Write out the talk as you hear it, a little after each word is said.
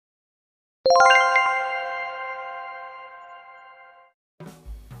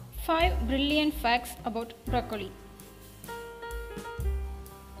5 brilliant facts about broccoli.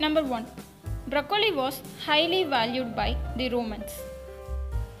 Number 1. Broccoli was highly valued by the Romans.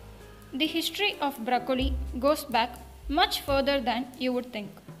 The history of broccoli goes back much further than you would think.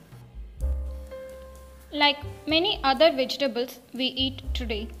 Like many other vegetables we eat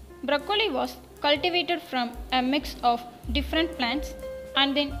today, broccoli was cultivated from a mix of different plants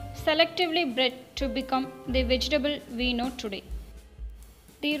and then selectively bred to become the vegetable we know today.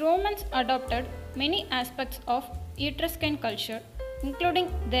 The Romans adopted many aspects of Etruscan culture,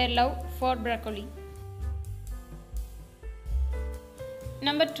 including their love for broccoli.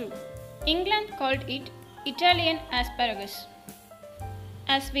 Number 2. England called it Italian asparagus.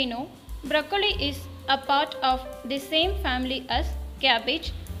 As we know, broccoli is a part of the same family as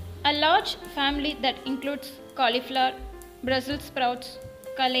cabbage, a large family that includes cauliflower, Brussels sprouts,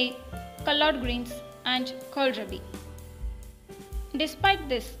 kale, collard greens, and kohlrabi. Despite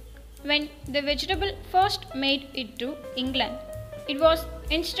this, when the vegetable first made it to England, it was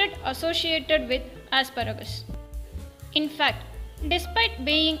instead associated with asparagus. In fact, despite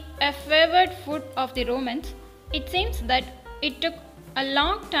being a favored food of the Romans, it seems that it took a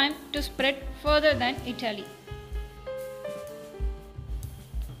long time to spread further than Italy.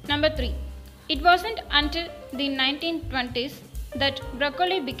 Number 3. It wasn't until the 1920s that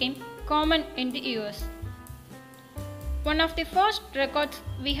broccoli became common in the US. One of the first records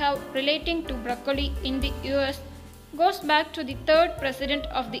we have relating to broccoli in the US goes back to the third president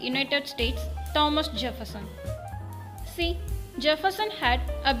of the United States, Thomas Jefferson. See, Jefferson had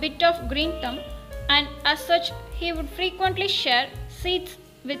a bit of green thumb, and as such he would frequently share seeds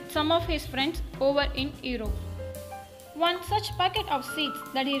with some of his friends over in Europe. One such packet of seeds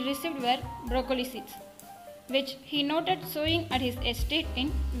that he received were broccoli seeds, which he noted sowing at his estate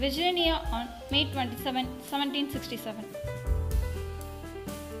in Virginia on May 27, 1767.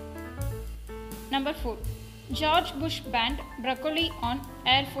 Number 4. George Bush banned broccoli on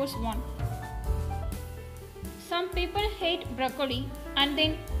Air Force One. Some people hate broccoli, and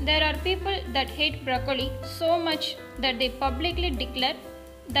then there are people that hate broccoli so much that they publicly declare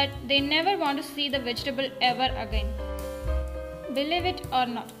that they never want to see the vegetable ever again. Believe it or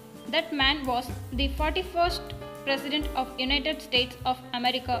not, that man was the 41st President of United States of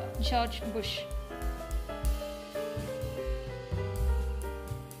America, George Bush.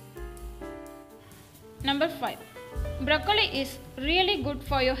 Number 5. Broccoli is really good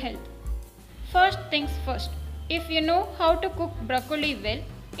for your health. First things first, if you know how to cook broccoli well,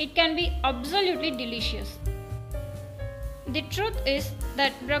 it can be absolutely delicious. The truth is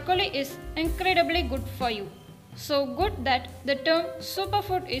that broccoli is incredibly good for you. So good that the term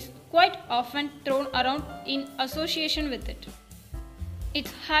superfood is quite often thrown around in association with it.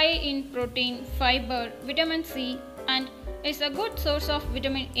 It's high in protein, fiber, vitamin C, and is a good source of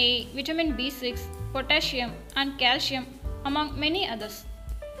vitamin A, vitamin B6, potassium, and calcium, among many others.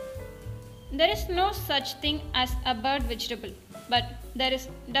 There is no such thing as a bad vegetable, but there is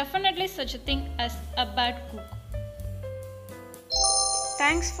definitely such a thing as a bad cook.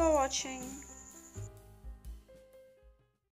 Thanks for watching.